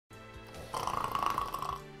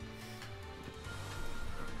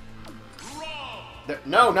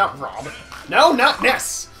No, not Rob. No, not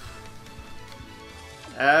Ness!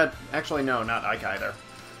 Actually, no, not Ike either.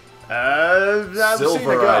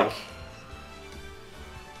 Silver Ike.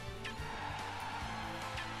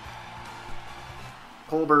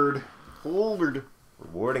 Colbert. Colbert.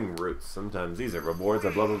 Rewarding routes. Sometimes these are rewards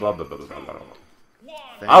of blah blah blah blah blah blah blah blah.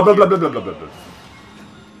 Thank Blah you. blah blah blah blah blah.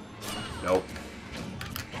 Nope.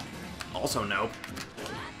 Also, no.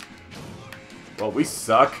 Well, we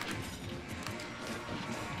suck.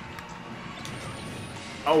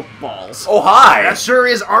 Oh, balls. Oh, hi! That sure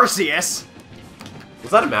is Arceus.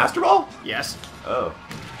 Was that a Master Ball? Yes. Oh.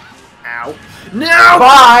 Ow. No!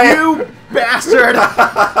 Bye! You bastard!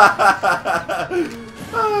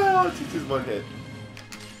 Oh, T2's one hit.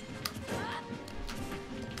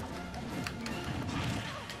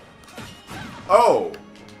 Oh!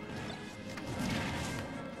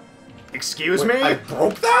 Excuse Wait, me? I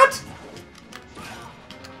broke that?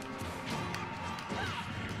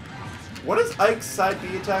 What is Ike's side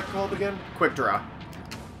B attack called again? Quick draw.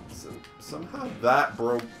 Somehow that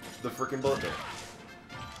broke the freaking bullet bill.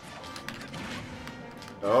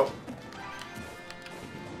 Oh.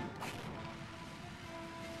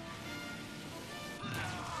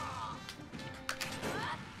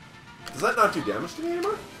 Does that not do damage to me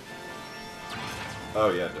anymore?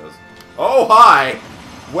 Oh, yeah, it does. Oh, hi!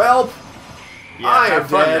 Well, Yeah, I am have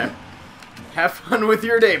fun dead. then. Have fun with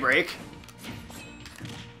your daybreak.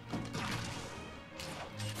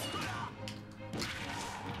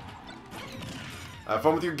 Have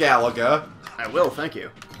fun with your Galaga. I will, thank you.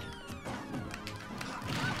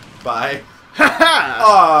 Bye. Ha ha!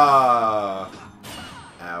 Ah.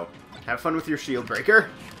 Ow. Have fun with your shield breaker.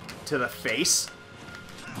 To the face.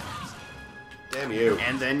 Damn you.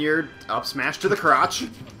 And then your up smash to the crotch.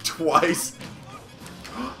 Twice.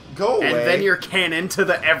 Go away. And then your cannon to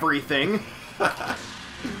the everything.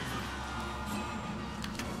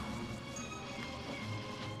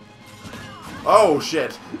 Oh,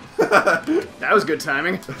 shit. That was good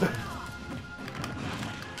timing.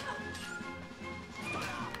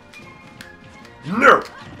 No!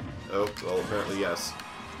 Oh, well, apparently yes.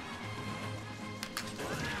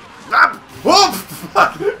 Ah! Whoop!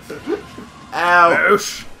 Fuck! Ow!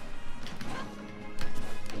 Boosh!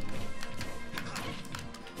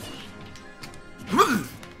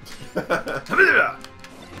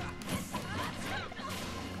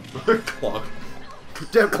 Clunk.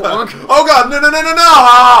 Damn clunk. Oh god, no, no, no, no, no!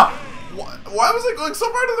 Ah! Why was I going so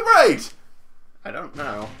far to the right? I don't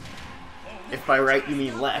know. If by right you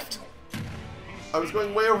mean left, I was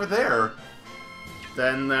going way over there.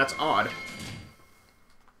 then that's odd.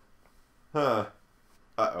 Huh.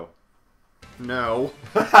 Uh-oh. No.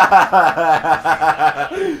 Ah,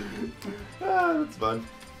 that's fun.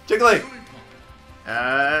 Jiggly!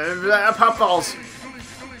 Pop balls.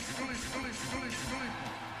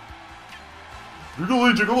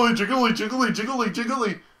 Jiggly, jiggly, jiggly, jiggly, jiggly,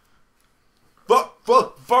 jiggly! Fuck,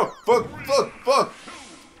 fuck, fuck, fuck, fuck, fuck!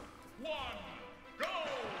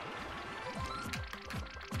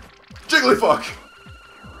 Jiggly fuck!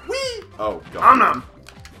 Whee! Oh, God. Nom.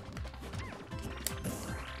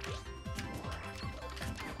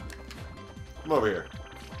 Come over here.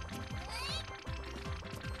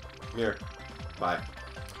 Come here. Bye.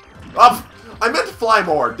 Up! I meant to fly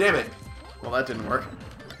more, damn it! Well, that didn't work.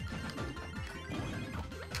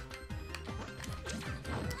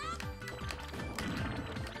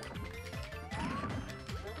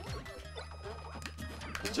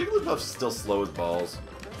 Jigglypuff's still slow as balls.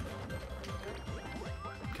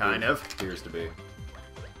 Kind of. Appears to be.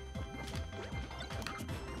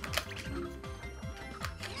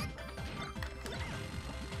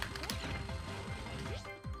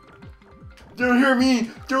 Don't hurt me!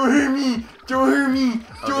 Don't hurt me! Don't hurt me!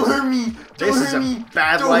 Don't hurt me! Don't This is hurt a me!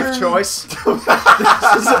 bad Don't life hurt me. choice. This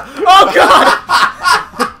is a... Oh, God!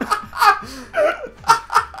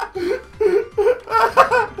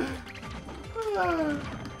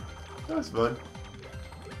 That was fun.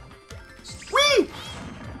 Whee!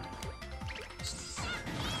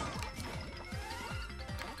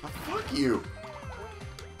 Oh, fuck you.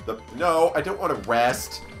 No, I don't want to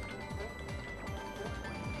rest.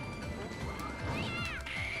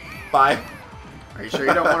 Bye. Are you sure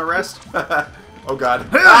you don't want to rest? Oh god.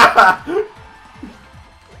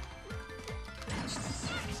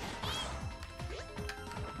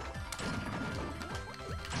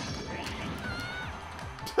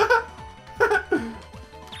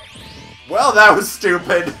 Well, that was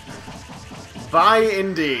stupid. Bye,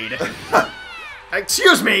 indeed.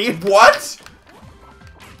 Excuse me! What?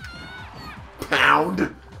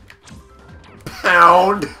 Pound.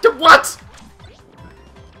 Pound. What?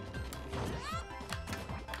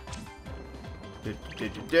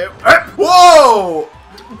 Whoa!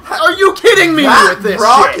 Are you kidding me That with this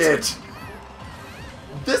rocket! shit?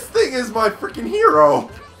 This thing is my freaking hero!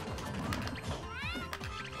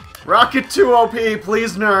 Rocket 2 OP,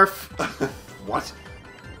 please nerf. What?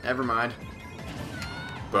 Never mind.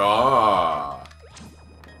 Ah.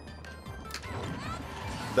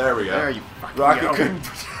 There we go. There you fucking Rocket go. couldn't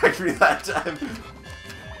protect me that time.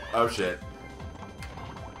 Oh shit.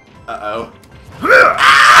 Uh-oh.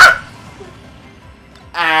 Ah!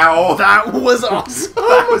 Ow! That was awesome.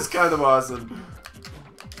 That was kind of awesome.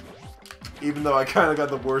 Even though I kind of got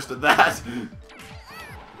the worst of that.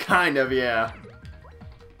 Kind of, yeah.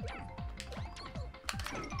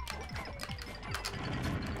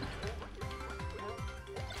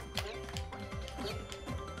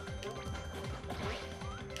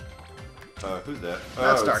 Who's that?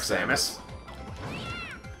 That's Oh, Dark it's Samus.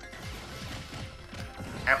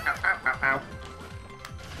 Ow, ow, ow, ow, ow.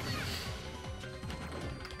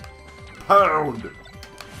 Pound!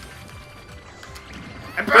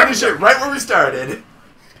 And Finish it right where we started.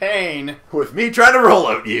 Pain. With me trying to roll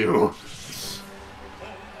out you.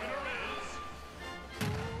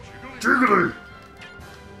 Jiggly!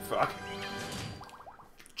 Fuck.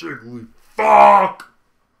 Jiggly. Fuck!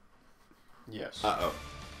 Yes. Uh-oh.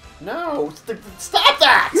 No! Stop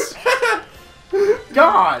that!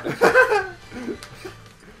 God!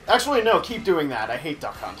 Actually, no, keep doing that. I hate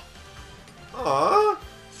Duck Hunt. Aww.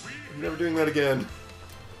 I'm never doing that again.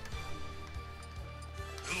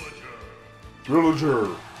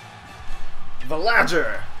 Villager.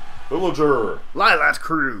 Villager. Villager. Lilat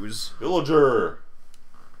Cruise. Villager.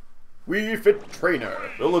 Wii Fit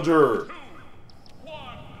Trainer. Villager.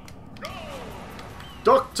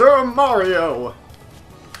 Dr. Mario.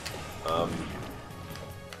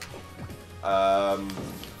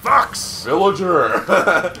 Fox. Villager.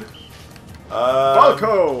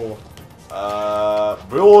 Falco.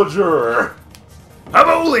 Villager. A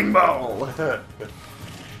bowling ball.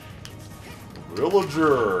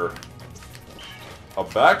 Villager. A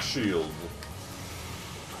back shield.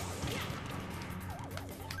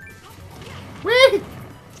 Whee!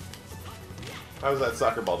 How's that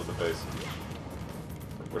soccer ball to the face?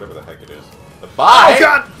 Whatever the heck it is. The bye! Oh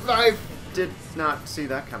god! I did not see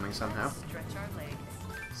that coming somehow. Stretch our legs.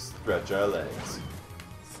 Stretch our legs.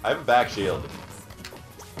 I have a back shield.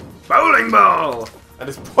 Bowling ball! And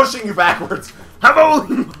it's pushing you backwards. A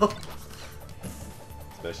bowling ball!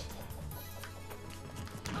 Smash.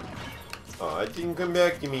 Oh, it didn't come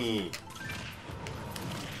back to me.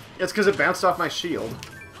 It's because it bounced off my shield.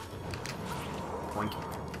 Boink.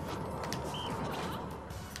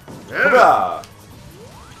 Hurrah!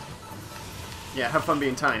 Yeah, have fun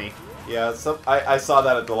being tiny. Yeah, I saw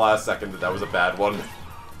that at the last second that was a bad one.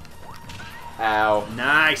 Ow.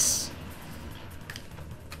 Nice!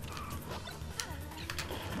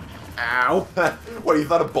 Ow. What, you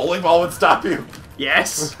thought a bowling ball would stop you?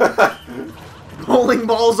 Yes! Bowling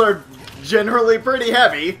balls are generally pretty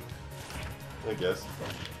heavy. I guess.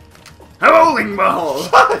 A bowling ball!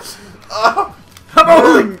 Oh, A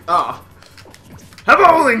bowling... Oh. A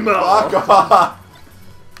bowling ball! fuck off!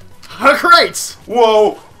 A crate!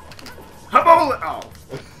 Whoa! A bowling... Oh.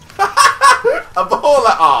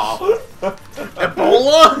 Ebola! Oh.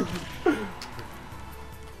 Ebola?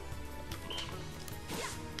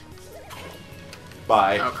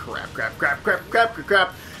 Bye. Oh crap, crap, crap, crap, crap, crap,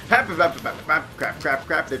 crap. Happy, crap, crap, crap, crap, crap,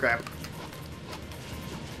 crap, the crap.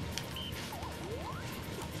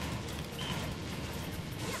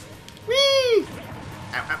 Whee!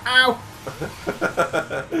 Ow, ow, ow!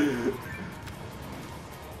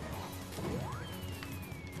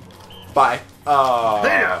 Bye. Oh.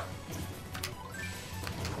 There!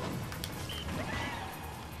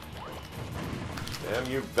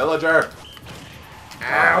 Damn you, villager!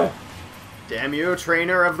 Ow! Damn you,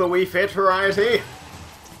 trainer of the Wii Fit variety.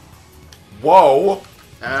 Whoa!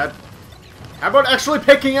 How about actually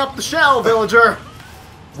picking up the shell, villager?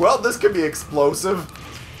 Well, this could be explosive.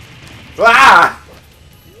 Ah!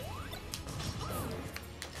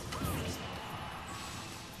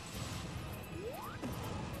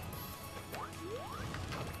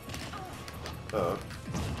 Uh-oh.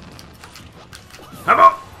 How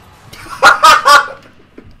about...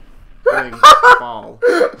 Big ball.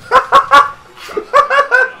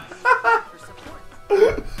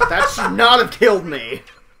 That should not have killed me.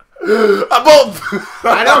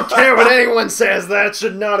 I don't care what anyone says, that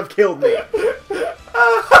should not have killed me.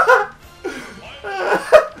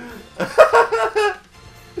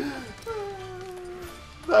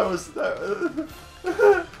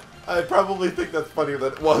 I probably think that's funnier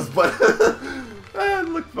than it was, but it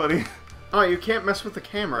looked funny. Oh, you can't mess with the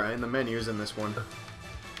camera in the menus in this one.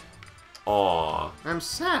 Aw. I'm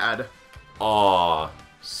sad. Aw.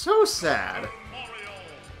 So sad.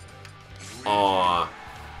 Aw.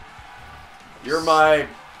 You're my...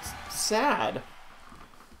 Sad.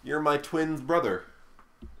 You're my twin's brother.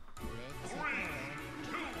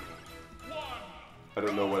 I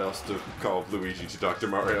don't know what else to call Luigi to Dr.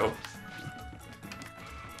 Mario.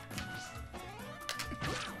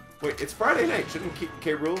 Wait, it's Friday night. Shouldn't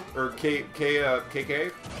K. Rule or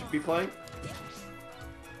KK be playing?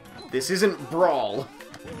 This isn't Brawl.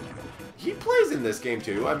 He plays in this game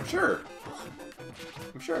too, I'm sure.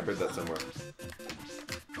 I'm sure I've heard that somewhere.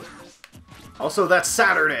 Also, that's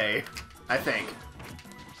Saturday, I think.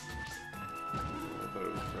 I thought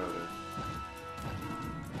it was Friday.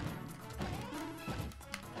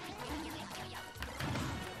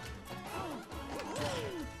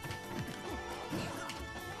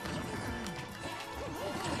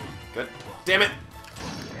 Good. Damn it!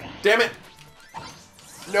 Damn it!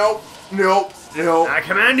 No! No! No! I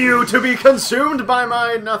command you to be consumed by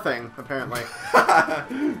my nothing, apparently.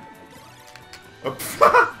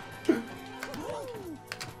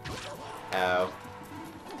 Ow.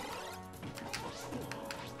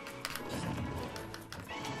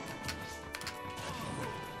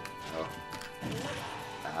 Oh.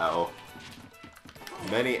 Ow.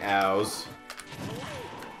 Many ows.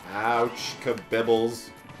 Ouch,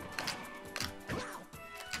 kabibbles.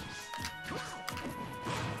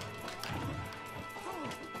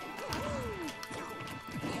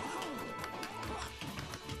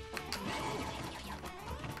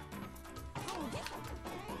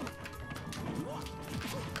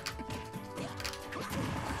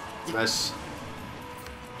 Smash.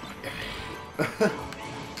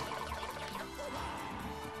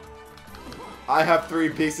 I have 3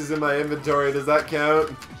 pieces in my inventory, does that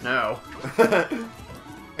count? No.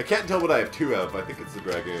 I can't tell what I have 2 of, I think it's the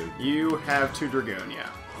Dragoon. You have 2 Dragoon, yeah.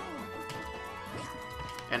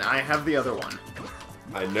 And I have the other one.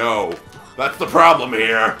 I know. That's the problem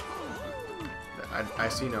here. I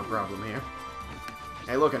see no problem here.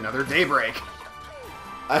 Hey, look, another Daybreak.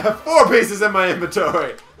 I have 4 pieces in my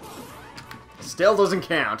inventory. Still doesn't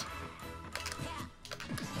count.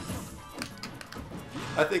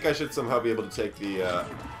 I think I should somehow be able to take the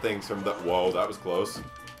things from the... Whoa, that was close.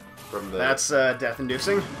 From the... That's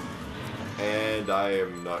death-inducing. And I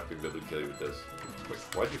am not going to be able to kill you with this. Wait,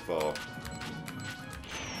 why'd you fall?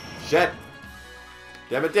 Shit!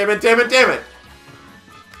 Damn it, damn it, damn it, damn it!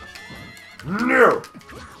 No!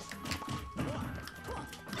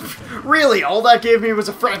 Really, all that gave me was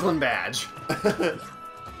a Franklin badge.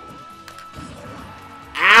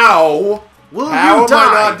 Ow! Will How you am die?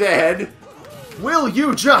 I not dead? Will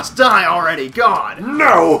you just die already, God?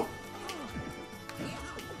 No!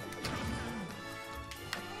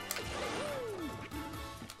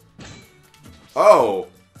 Oh.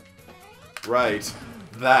 Right.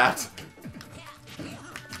 That.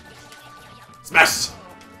 Smash!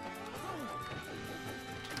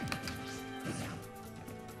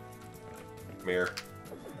 Come here.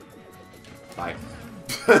 Bye.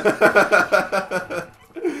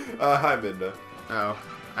 Hi, Midna. Oh,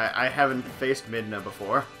 I haven't faced Midna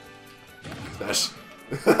before. Smash.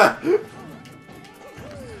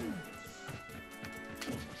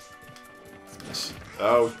 Smash.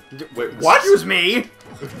 Oh, wait, what? Excuse me!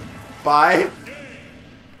 Bye.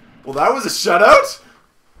 Well, that was a shutout?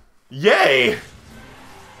 Yay!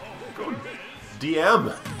 Go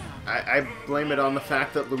DM. I blame it on the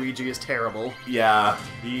fact that Luigi is terrible. Yeah,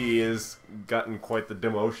 he has gotten quite the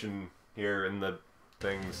demotion here in the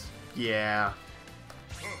things. Yeah.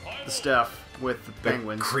 The stuff with the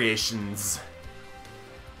penguins. Creations.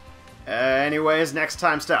 Anyways, next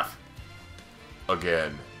time stuff.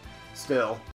 Again. Still.